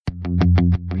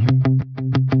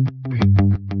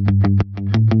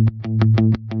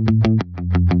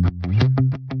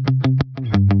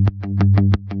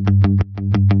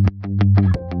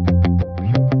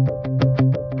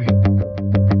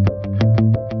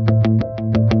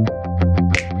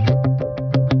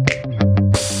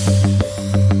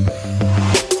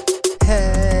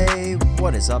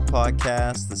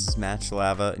Podcast. This is Matt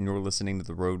Shalava, and you're listening to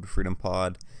the Road to Freedom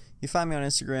Pod. You find me on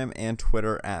Instagram and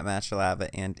Twitter at Matt Shalava,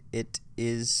 and it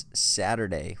is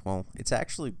Saturday. Well, it's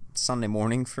actually Sunday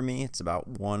morning for me. It's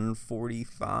about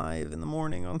 1:45 in the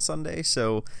morning on Sunday,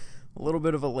 so a little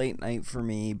bit of a late night for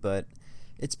me, but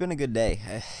it's been a good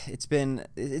day. It's been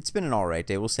an all right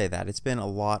day, we'll say that. It's been a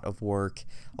lot of work,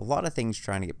 a lot of things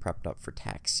trying to get prepped up for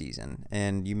tax season,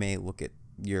 and you may look at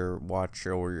your watch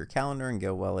or your calendar and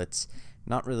go, well, it's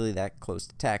not really that close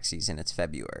to tax season, it's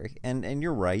February. And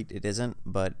you're right, it isn't,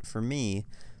 but for me,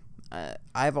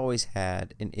 I've always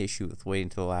had an issue with waiting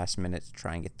to the last minute to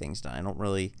try and get things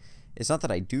done. It's not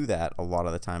that I do that a lot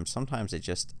of the time. Sometimes it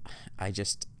gets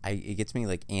me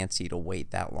like antsy to wait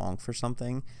that long for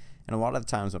something. And a lot of the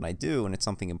times when I do, and it's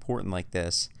something important like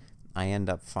this, I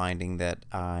end up finding that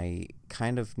I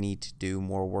kind of need to do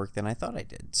more work than I thought I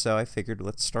did. So I figured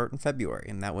let's start in February,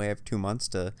 and that way I have 2 months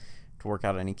to work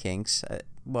out any kinks.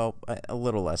 A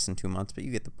little less than 2 months, but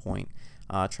you get the point.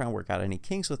 Try and work out any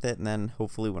kinks with it, and then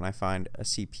hopefully when I find a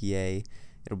CPA,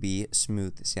 it'll be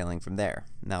smooth sailing from there.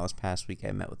 Now, this past week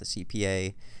I met with the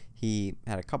CPA. He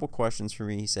had a couple questions for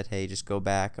me. He said, hey, just go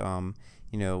back,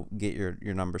 get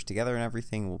your numbers together and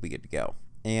everything. We'll be good to go.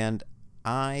 And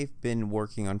I've been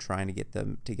working on trying to get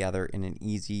them together in an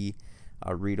easy,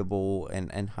 readable,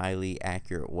 and highly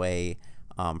accurate way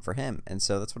for him. And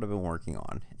so that's what I've been working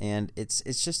on. And it's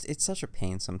such a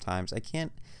pain sometimes. I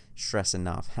can't stress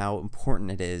enough how important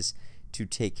it is to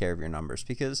take care of your numbers,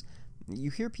 because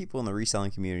you hear people in the reselling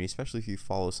community, especially if you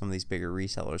follow some of these bigger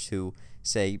resellers, who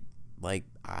say, like,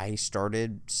 I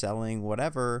started selling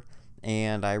whatever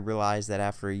and I realized that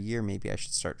after a year maybe I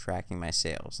should start tracking my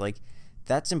sales. Like,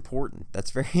 that's important.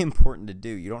 That's very important to do.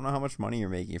 You don't know how much money you're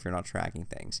making if you're not tracking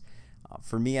things.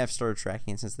 For me, I've started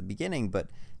tracking it since the beginning, but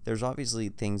there's obviously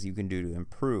things you can do to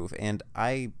improve. And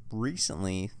I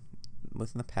recently,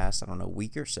 within the past,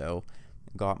 week or so,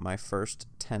 got my first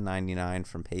 1099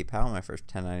 from PayPal, my first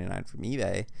 1099 from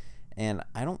eBay. And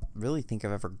I don't really think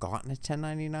I've ever gotten a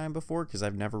 1099 before, because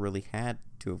I've never really had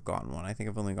to have gotten one. I think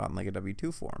I've only gotten like a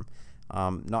W-2 form.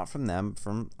 Not from them,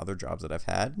 from other jobs that I've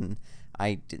had. And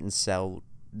I didn't sell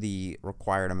the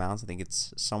required amounts. I think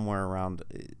it's somewhere around,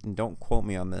 and don't quote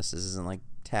me on this isn't like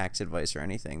tax advice or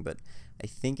anything, but I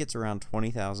think it's around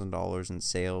 $20,000 in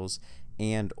sales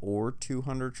and or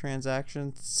 200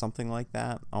 transactions, something like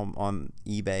that. On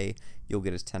eBay, you'll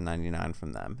get a 1099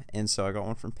 from them. And so I got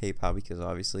one from PayPal because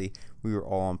obviously we were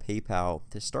all on PayPal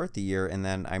to start the year, and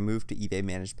then I moved to eBay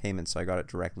Managed Payments, so I got it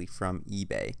directly from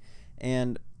eBay.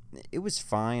 And it was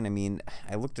fine. I mean,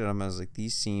 I looked at them, I was like,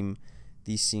 these seem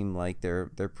like they're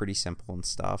pretty simple and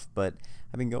stuff, but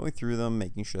I've been going through them,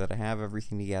 making sure that I have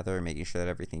everything together, making sure that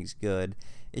everything's good.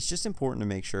 It's just important to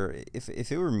make sure, if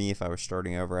it were me, if I was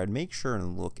starting over, I'd make sure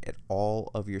and look at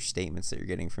all of your statements that you're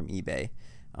getting from eBay,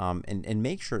 and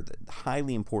make sure that, the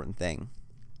highly important thing,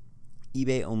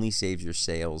 eBay only saves your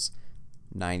sales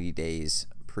 90 days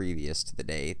previous to the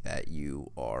day that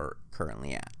you are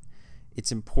currently at.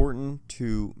 It's important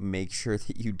to make sure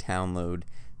that you download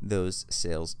those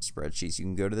sales spreadsheets. You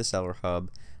can go to the Seller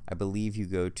Hub. I believe you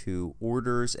go to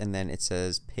orders, and then it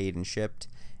says paid and shipped,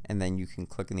 and then you can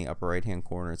click in the upper right hand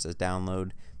corner. It says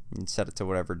download, and set it to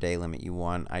whatever day limit you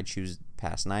want. I choose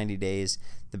past 90 days.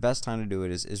 The best time to do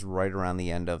it is right around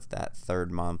the end of that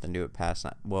third month, and do it past,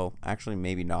 well, actually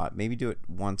maybe not. Maybe do it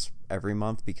once every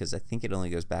month, because I think it only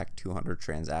goes back 200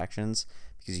 transactions,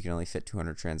 because you can only fit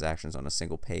 200 transactions on a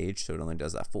single page, so it only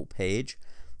does that full page.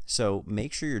 So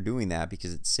make sure you're doing that,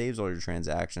 because it saves all your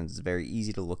transactions. It's very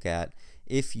easy to look at.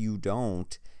 If you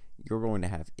don't, you're going to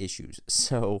have issues.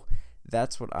 So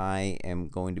that's what I am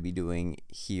going to be doing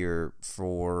here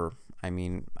for, I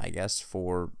guess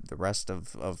for the rest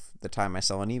of the time I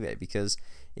sell on eBay, because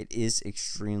it is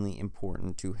extremely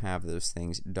important to have those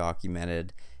things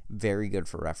documented. Very good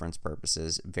for reference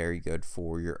purposes, very good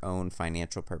for your own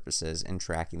financial purposes and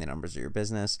tracking the numbers of your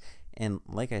business. And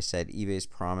like I said, eBay's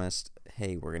promised,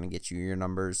 hey, we're going to get you your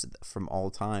numbers from all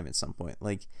time at some point.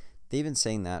 Like, they've been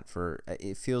saying that for,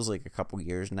 it feels like a couple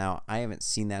years now. I haven't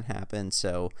seen that happen.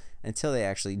 So until they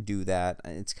actually do that,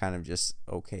 it's kind of just,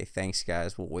 okay, thanks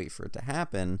guys, we'll wait for it to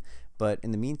happen. But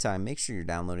in the meantime, make sure you're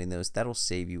downloading those. That'll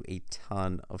save you a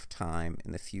ton of time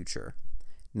in the future.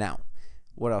 Now,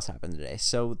 what else happened today?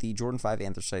 So the Jordan 5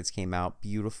 Anthracites came out.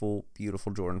 Beautiful,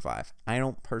 beautiful Jordan 5. I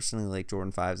don't personally like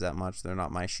Jordan 5s that much. They're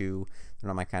not my shoe. They're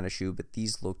not my kind of shoe, but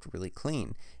these looked really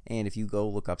clean. And if you go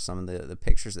look up some of the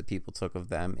pictures that people took of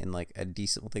them in like a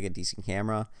decent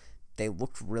camera, they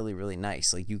looked really, really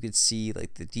nice. Like, you could see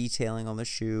like the detailing on the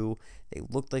shoe. They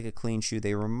looked like a clean shoe.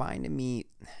 They reminded me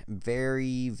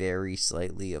very, very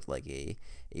slightly of like a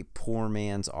poor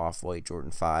man's Off-White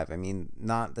Jordan 5. I mean,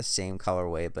 not the same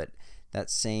colorway, but that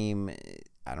same,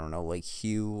 I don't know, like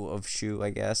hue of shoe, I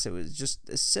guess. It was just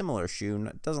a similar shoe.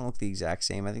 It doesn't look the exact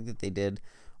same. I think that they did,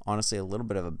 honestly, a little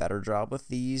bit of a better job with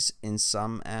these in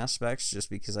some aspects, just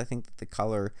because I think that the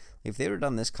color, if they would have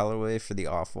done this colorway for the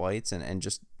Off-Whites and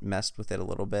just messed with it a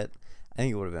little bit, I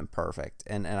think it would have been perfect.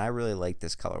 And I really like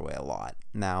this colorway a lot.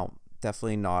 Now,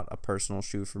 definitely not a personal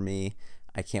shoe for me.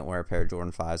 I can't wear a pair of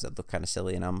Jordan 5s that look kind of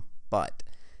silly in them, but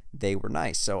they were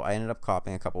nice. So I ended up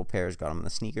copying a couple of pairs, got them in the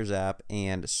SNKRS app,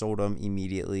 and sold them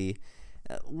immediately.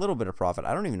 A little bit of profit.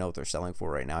 I don't even know what they're selling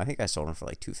for right now. I think I sold them for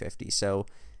like $250. So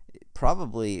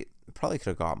probably could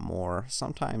have got more.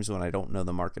 Sometimes when I don't know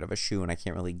the market of a shoe and I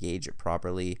can't really gauge it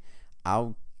properly,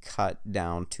 I'll cut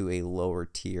down to a lower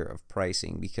tier of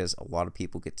pricing, because a lot of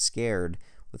people get scared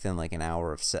within like an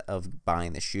hour of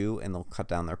buying the shoe, and they'll cut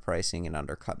down their pricing and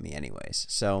undercut me anyways.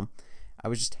 So I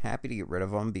was just happy to get rid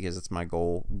of them, because it's my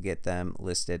goal, get them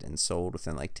listed and sold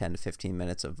within like 10 to 15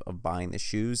 minutes of buying the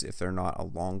shoes if they're not a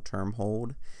long-term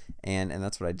hold, and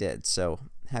that's what I did. So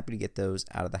happy to get those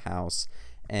out of the house,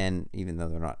 and even though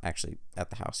they're not actually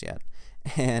at the house yet.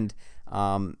 And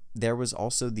there was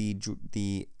also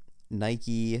the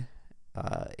Nike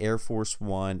Air Force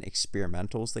One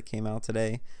experimentals that came out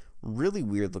today. Really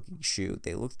weird looking shoe.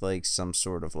 They looked like some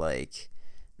sort of like,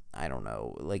 I don't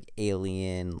know, like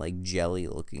alien, like jelly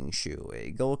looking shoe.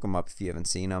 Go look them up if you haven't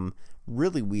seen them.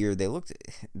 Really weird.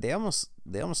 They almost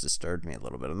disturbed me a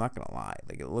little bit. I'm not gonna lie.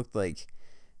 Like, it looked like,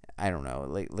 I don't know,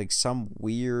 like some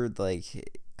weird,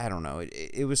 like, I don't know.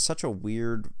 It was such a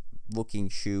weird looking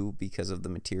shoe because of the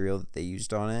material that they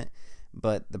used on it.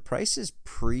 But the prices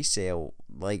pre-sale,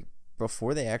 like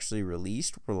before they actually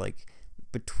released, were like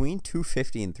between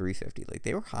 $250 and $350. Like,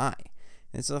 they were high.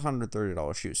 And it's a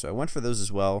 $130 shoe. So I went for those as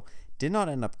well. Did not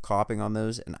end up copying on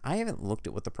those, and I haven't looked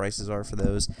at what the prices are for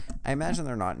those. I imagine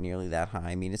they're not nearly that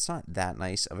high. I mean, it's not that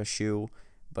nice of a shoe,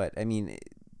 but I mean,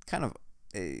 kind of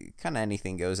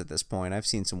anything goes at this point. I've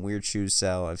seen some weird shoes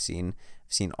sell. I've seen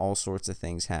all sorts of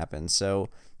things happen. So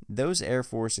those Air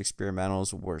Force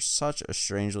experimentals were such a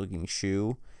strange looking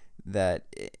shoe that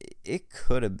it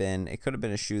could have been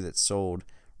a shoe that sold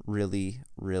really,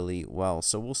 really well.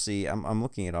 So we'll see. I'm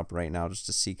looking it up right now just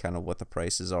to see kind of what the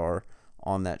prices are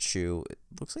on that shoe. It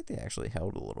looks like they actually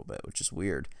held a little bit, which is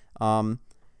weird.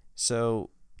 So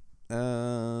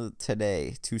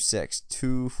today, 2.6,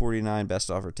 249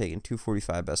 best offer taken,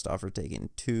 245 best offer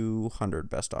taken, 200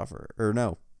 best offer, or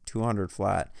no, 200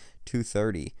 flat,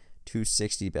 230,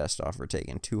 260 best offer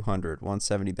taken, 200,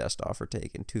 170 best offer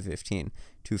taken, 215,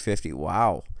 250.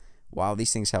 Wow,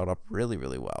 these things held up really,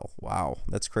 really well. Wow,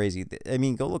 that's crazy. I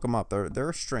mean, go look them up. They're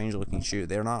a strange looking shoe.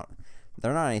 They're not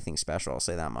anything special, I'll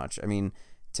say that much. I mean,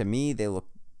 to me, they look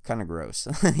kind of gross.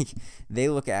 Like, they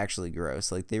look actually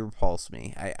gross. Like, they repulse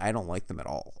me. I don't like them at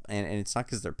all. And it's not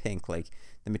because they're pink. Like,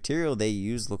 the material they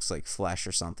use looks like flesh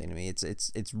or something to me.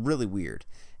 It's really weird.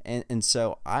 And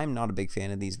so I'm not a big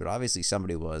fan of these, but obviously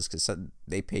somebody was, because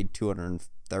they paid $230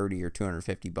 or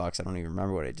 $250. I don't even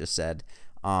remember what I just said.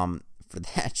 For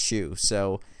that shoe.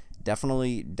 So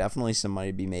definitely some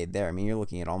money to be made there. I mean, you're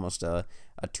looking at almost a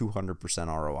 200%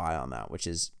 ROI on that, which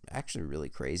is actually really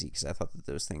crazy, because I thought that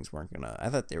those things I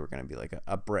thought they were gonna be like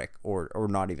a brick or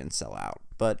not even sell out.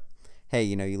 But hey,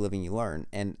 you live and you learn.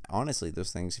 And honestly,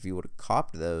 those things, if you would have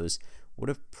copped those, would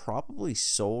have probably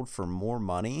sold for more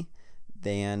money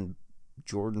than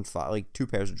Jordan 5, like 2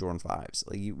 pairs of Jordan 5s.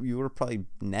 Like, you would have probably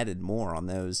netted more on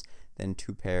those than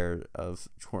 2 pair of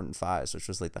Jordan 5s, which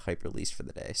was like the hype release for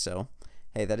the day. So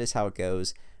hey, that is how it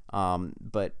goes.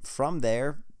 But from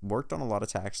there, worked on a lot of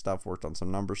tax stuff, worked on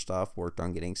some number stuff, worked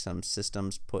on getting some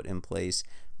systems put in place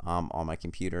on my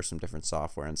computer, some different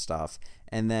software and stuff.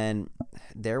 And then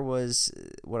there was,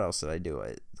 what else did I do?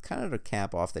 Kind of to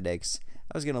cap off the day, because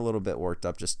I was getting a little bit worked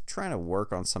up just trying to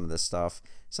work on some of this stuff,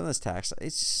 some of this tax.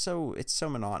 It's so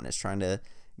monotonous trying to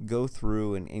go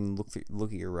through and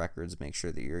look at your records, make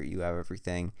sure that you have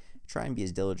everything. Try and be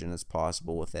as diligent as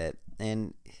possible with it,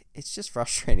 and it's just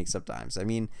frustrating sometimes. I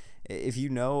mean, if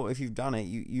you've done it,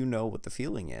 you know what the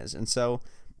feeling is. And so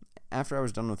after I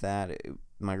was done with that,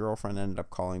 my girlfriend ended up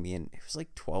calling me, and it was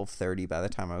like 12:30 by the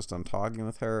time I was done talking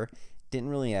with her. Didn't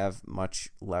really have much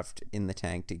left in the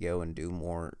tank to go and do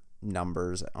more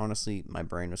numbers. Honestly, my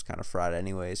brain was kind of fried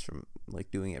anyways from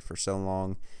like doing it for so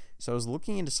long. So I was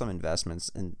looking into some investments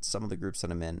in some of the groups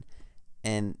that I'm in,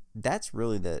 and that's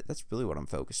really what I'm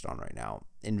focused on right now.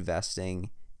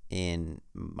 Investing in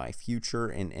my future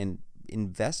and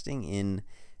investing in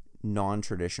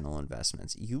non-traditional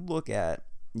investments. You look at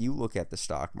the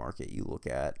stock market, you look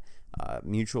at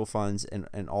mutual funds,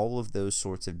 and all of those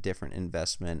sorts of different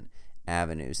investment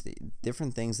avenues, the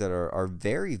different things that are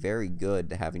very, very good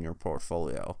to have in your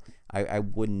portfolio. I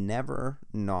would never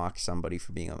knock somebody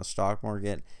for being on the stock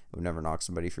market. I would never knock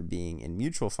somebody for being in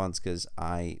mutual funds, because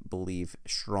I believe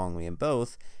strongly in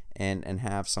both and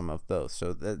have some of both.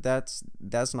 So that's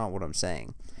not what I'm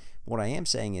saying. What I am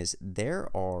saying is there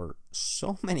are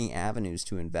so many avenues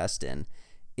to invest in.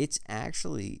 It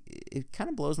kind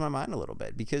of blows my mind a little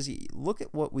bit, because you look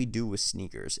at what we do with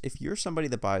sneakers. If you're somebody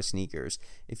that buys sneakers,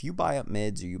 if you buy up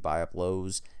mids or you buy up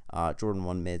lows, Jordan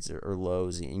 1 mids or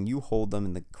lows, and you hold them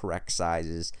in the correct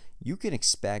sizes, you can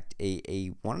expect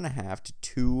a 1.5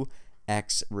 to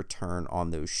 2x return on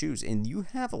those shoes. And you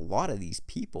have a lot of these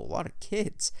people, a lot of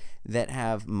kids that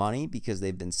have money because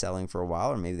they've been selling for a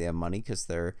while, or maybe they have money because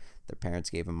their parents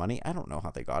gave them money. I don't know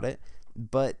how they got it,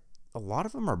 but a lot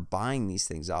of them are buying these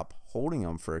things up, holding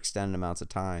them for extended amounts of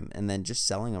time, and then just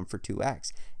selling them for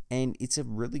 2x. And it's a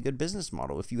really good business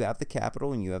model. If you have the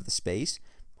capital and you have the space,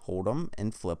 hold them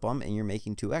and flip them, and you're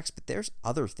making 2x. But there's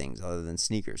other things other than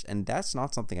sneakers, and that's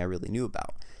not something I really knew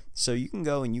about. So you can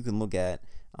go and you can look at,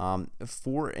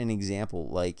 for an example,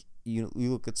 like you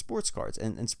look at sports cards,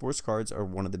 and sports cards are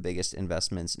one of the biggest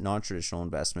investments, non-traditional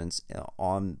investments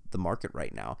on the market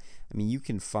right now. I mean, you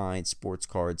can find sports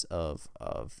cards of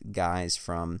guys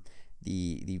from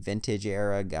the vintage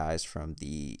era, guys from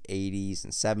the 80s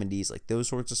and 70s, like those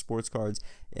sorts of sports cards,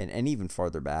 and even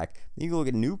farther back. Then you can look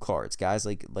at new cards, guys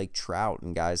like Trout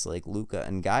and guys like Luka,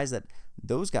 and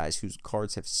those guys whose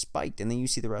cards have spiked. And then you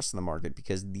see the rest of the market,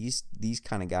 because these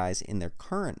kind of guys in their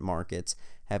current markets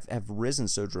have risen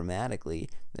so dramatically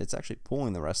that it's actually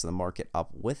pulling the rest of the market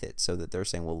up with it, so that they're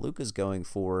saying, well, Luka's going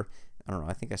for, I don't know,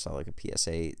 I think I saw like a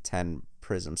PSA 10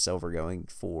 Prism Silver going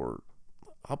for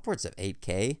upwards of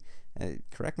 8K.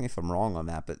 Correct me if I'm wrong on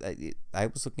that, but I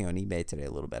was looking on eBay today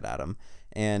a little bit at them,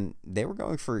 and they were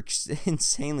going for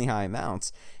insanely high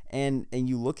amounts. And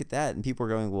you look at that, and people are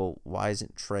going, well, why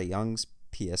isn't Trae Young's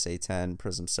PSA 10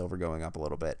 Prism Silver going up a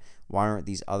little bit? Why aren't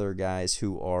these other guys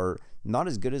who are not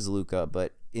as good as Luka,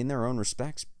 but in their own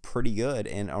respects pretty good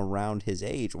and around his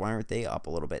age, why aren't they up a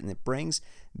little bit? And it brings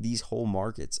these whole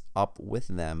markets up with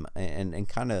them, and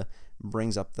kind of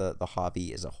brings up the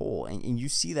hobby as a whole. And you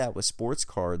see that with sports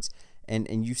cards,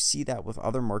 and you see that with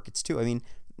other markets too. I mean,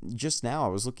 just now I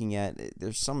was looking at,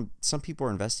 there's some people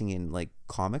are investing in like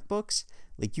comic books.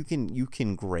 Like you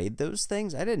can grade those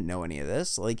things. I didn't know any of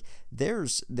this. Like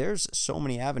there's so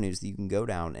many avenues that you can go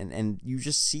down, and you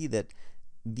just see that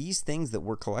these things that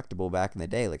were collectible back in the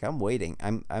day. Like I'm waiting.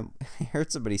 I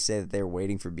heard somebody say that they're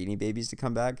waiting for Beanie Babies to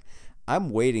come back. I'm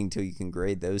waiting till you can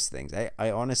grade those things.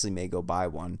 I honestly may go buy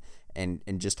one and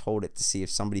just hold it to see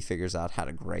if somebody figures out how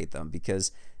to grade them,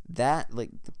 because that,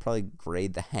 like, probably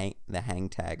grade the hang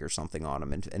tag or something on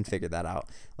them and figure that out.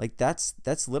 Like that's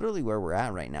literally where we're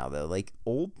at right now, though. Like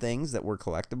old things that were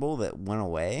collectible that went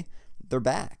away, they're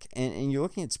back. And you're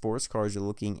looking at sports cards, you're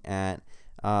looking at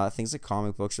things like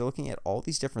comic books, you're looking at all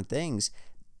these different things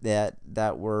that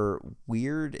were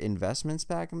weird investments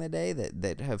back in the day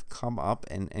that have come up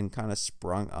and kind of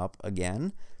sprung up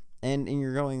again. And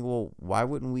you're going, well, why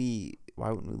wouldn't we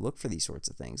look for these sorts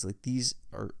of things? Like these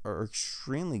are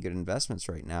extremely good investments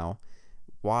right now.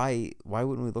 Why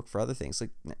wouldn't we look for other things?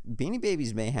 Like Beanie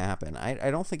Babies may happen.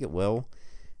 I don't think it will.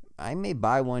 I may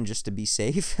buy one just to be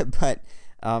safe, but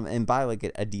and buy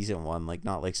like a decent one, like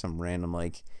not like some random,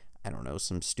 like, I don't know,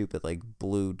 some stupid like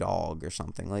blue dog or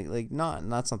something, like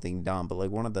not something dumb, but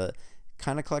like one of the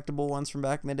kind of collectible ones from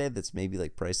back in the day that's maybe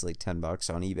like priced like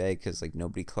 $10 on eBay, because like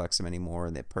nobody collects them anymore,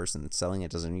 and that person that's selling it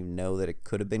doesn't even know that it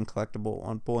could have been collectible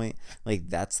on point. Like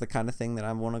that's the kind of thing that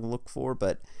I want to look for.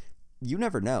 But you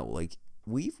never know. Like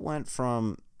we've went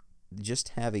from just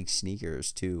having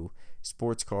sneakers to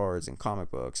sports cards and comic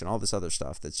books and all this other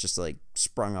stuff that's just like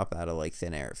sprung up out of like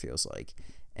thin air, it feels like.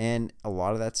 And a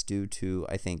lot of that's due to,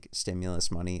 I think,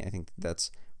 stimulus money. I think that's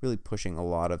really pushing a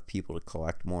lot of people to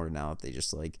collect more now. They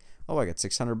just like, oh, I got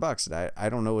 $600 and I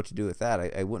don't know what to do with that.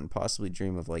 I wouldn't possibly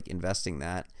dream of like investing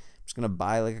that. I'm just gonna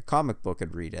buy like a comic book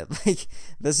and read it. Like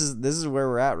this is where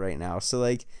we're at right now. So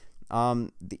like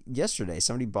yesterday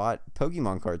somebody bought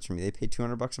Pokemon cards for me. They paid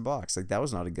 $200 a box. Like that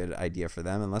was not a good idea for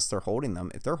them unless they're holding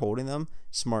them. If they're holding them,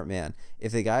 smart man.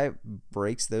 If the guy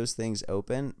breaks those things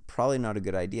open, probably not a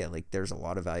good idea. Like there's a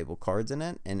lot of valuable cards in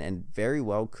it, and very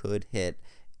well could hit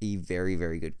a very,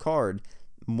 very good card.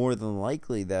 More than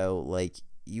likely though, like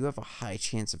you have a high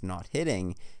chance of not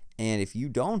hitting, and if you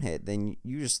don't hit, then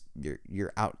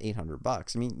you're out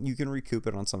 $800. I mean, you can recoup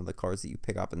it on some of the cards that you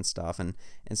pick up and stuff, and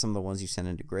some of the ones you send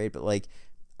into grade, but like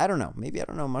I don't know. Maybe I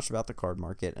don't know much about the card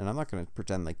market, and I'm not going to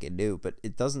pretend like I do, but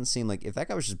it doesn't seem like if that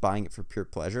guy was just buying it for pure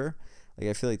pleasure, like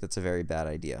I feel like that's a very bad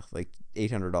idea. Like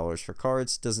 $800 for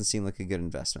cards doesn't seem like a good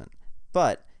investment.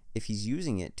 But if he's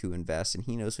using it to invest and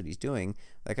he knows what he's doing,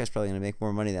 that guy's probably going to make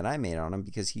more money than I made on him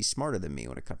because he's smarter than me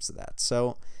when it comes to that.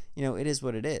 So, it is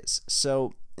what it is.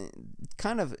 So,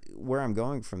 kind of where I'm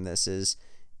going from this is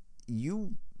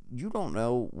you don't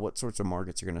know what sorts of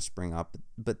markets are going to spring up,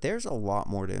 but there's a lot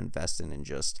more to invest in, and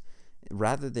just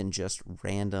rather than just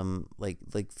random like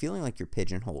feeling like you're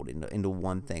pigeonholed into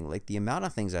one thing. Like the amount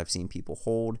of things I've seen people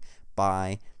hold,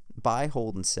 buy,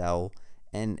 hold, and sell,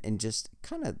 and just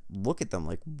kind of look at them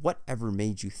like, whatever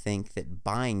made you think that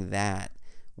buying that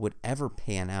would ever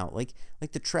pan out? Like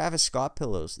the Travis Scott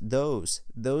pillows,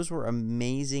 those were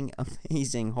amazing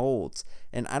amazing holds,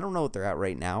 and I don't know what they're at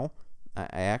right now.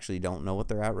 I actually don't know what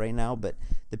they're at right now, but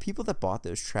the people that bought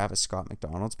those Travis Scott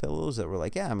McDonald's pillows that were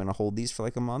like, yeah, I'm going to hold these for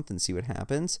like a month and see what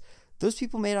happens, those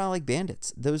people made out like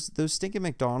bandits. Those stinking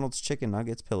McDonald's chicken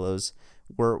nuggets pillows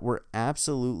were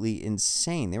absolutely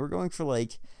insane. They were going for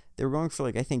like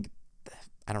I think,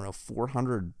 I don't know,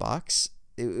 $400.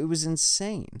 It was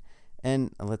insane.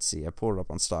 And let's see, I pulled it up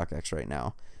on StockX right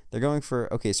now. They're going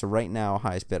for, okay, so right now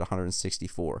highest bid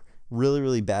 164. Really,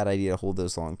 really bad idea to hold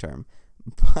those long term.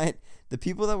 But the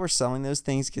people that were selling those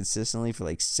things consistently for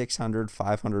like 600,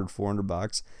 500,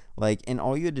 $400, like, and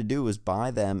all you had to do was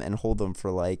buy them and hold them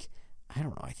for like, I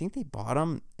don't know, I think they bought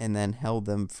them and then held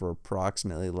them for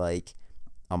approximately like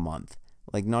a month.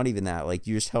 Like, not even that. Like,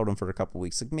 you just held them for a couple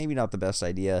weeks. Like, maybe not the best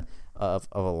idea of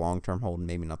a long-term hold, and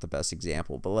maybe not the best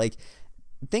example, but like,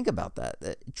 think about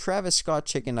that. Travis Scott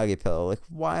chicken nugget pillow. Like,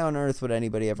 why on earth would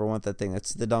anybody ever want that thing?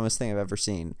 That's the dumbest thing I've ever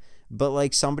seen. But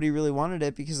like, somebody really wanted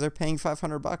it because they're paying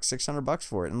 $500, $600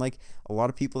 for it. And like, a lot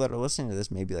of people that are listening to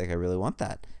this may be like, I really want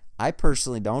that. I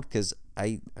personally don't, because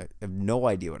I have no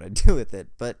idea what I'd do with it.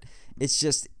 But it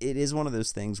is one of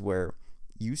those things where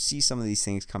you see some of these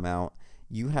things come out,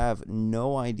 you have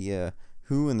no idea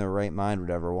who in their right mind would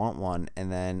ever want one,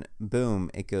 and then boom,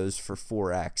 it goes for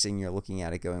 4x, and you're looking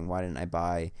at it going, why didn't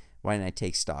I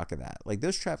take stock of that? Like,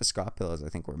 those Travis Scott pillows, I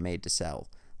think, were made to sell,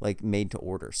 like made to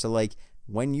order. So like,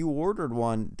 when you ordered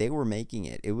one, they were making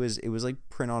it. It was like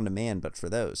print on demand, but for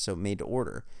those, so made to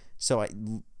order. So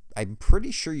I'm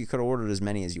pretty sure you could have ordered as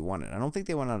many as you wanted. I don't think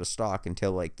they went out of stock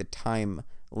until like the time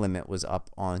limit was up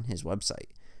on his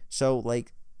website. So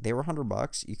like, they were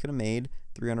 $100. You could have made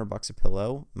 $300 a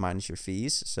pillow minus your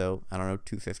fees. So I don't know,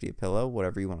 $250 a pillow,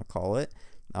 whatever you want to call it.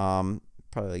 Probably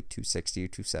like $260 or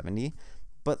 $270.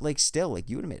 But like, still, like,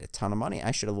 you would have made a ton of money. I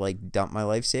should have like dumped my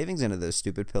life savings into those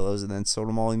stupid pillows and then sold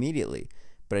them all immediately,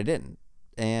 but I didn't.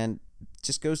 And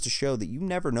just goes to show that you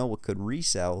never know what could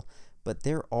resell. But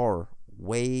there are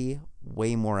way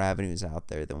more avenues out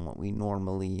there than what we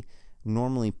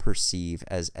normally perceive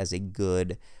as a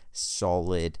good,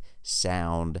 solid,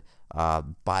 sound,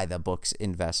 by the books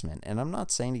investment. And I'm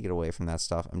not saying to get away from that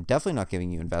stuff. I'm definitely not giving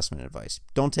you investment advice.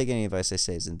 Don't take any advice I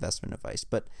say as investment advice,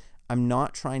 but I'm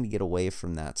not trying to get away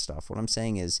from that stuff. What I'm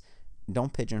saying is,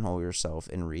 don't pigeonhole yourself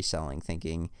in reselling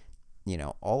thinking,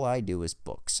 all I do is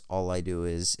books, all I do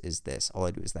is this, all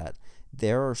I do is that.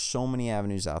 There are so many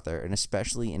avenues out there, and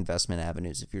especially investment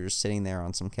avenues. If you're just sitting there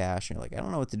on some cash and you're like, I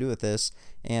don't know what to do with this,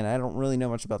 and I don't really know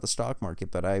much about the stock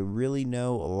market, but I really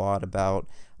know a lot about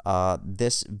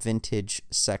this vintage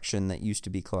section that used to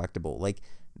be collectible. Like,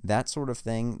 that sort of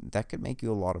thing, that could make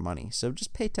you a lot of money. So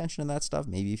just pay attention to that stuff.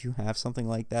 Maybe if you have something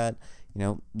like that,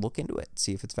 look into it,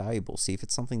 see if it's valuable, see if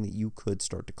it's something that you could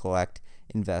start to collect,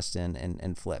 invest in,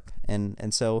 and flip.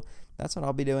 And so that's what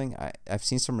I'll be doing. I've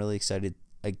seen some really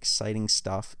exciting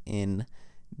stuff in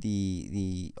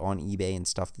the on eBay and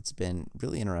stuff that's been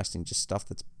really interesting, just stuff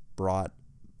that's brought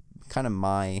kind of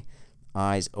my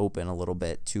eyes open a little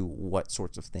bit to what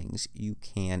sorts of things you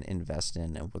can invest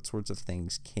in and what sorts of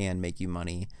things can make you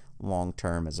money long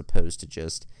term, as opposed to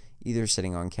just either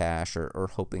sitting on cash or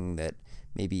hoping that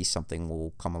maybe something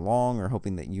will come along, or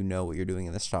hoping that what you're doing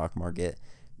in the stock market.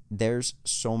 There's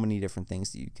so many different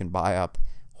things that you can buy up,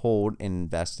 hold, and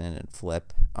invest in and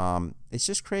flip. It's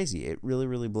just crazy. It really,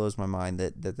 really blows my mind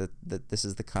that this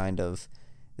is the kind of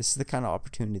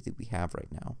opportunity that we have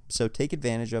right now. So take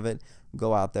advantage of it.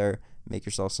 Go out there, make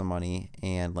yourself some money,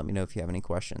 and let me know if you have any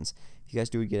questions. If you guys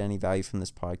do get any value from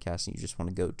this podcast and you just want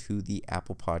to go to the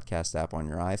Apple Podcast app on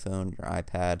your iPhone, your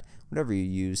iPad, whatever you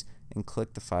use, and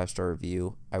click the 5-star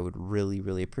review, I would really,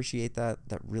 really appreciate that.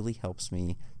 That really helps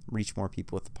me reach more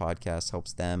people with the podcast,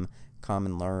 helps them come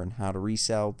and learn how to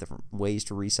resell, different ways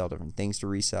to resell, different things to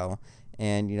resell,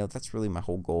 And, that's really my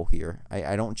whole goal here.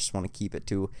 I don't just want to keep it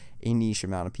to a niche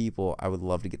amount of people. I would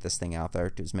love to get this thing out there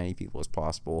to as many people as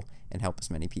possible and help as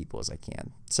many people as I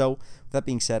can. So, with that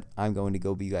being said, I'm going to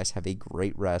go, but you guys have a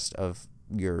great rest of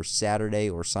your Saturday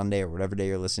or Sunday or whatever day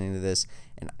you're listening to this,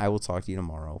 and I will talk to you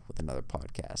tomorrow with another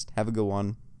podcast. Have a good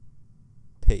one.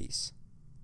 Peace.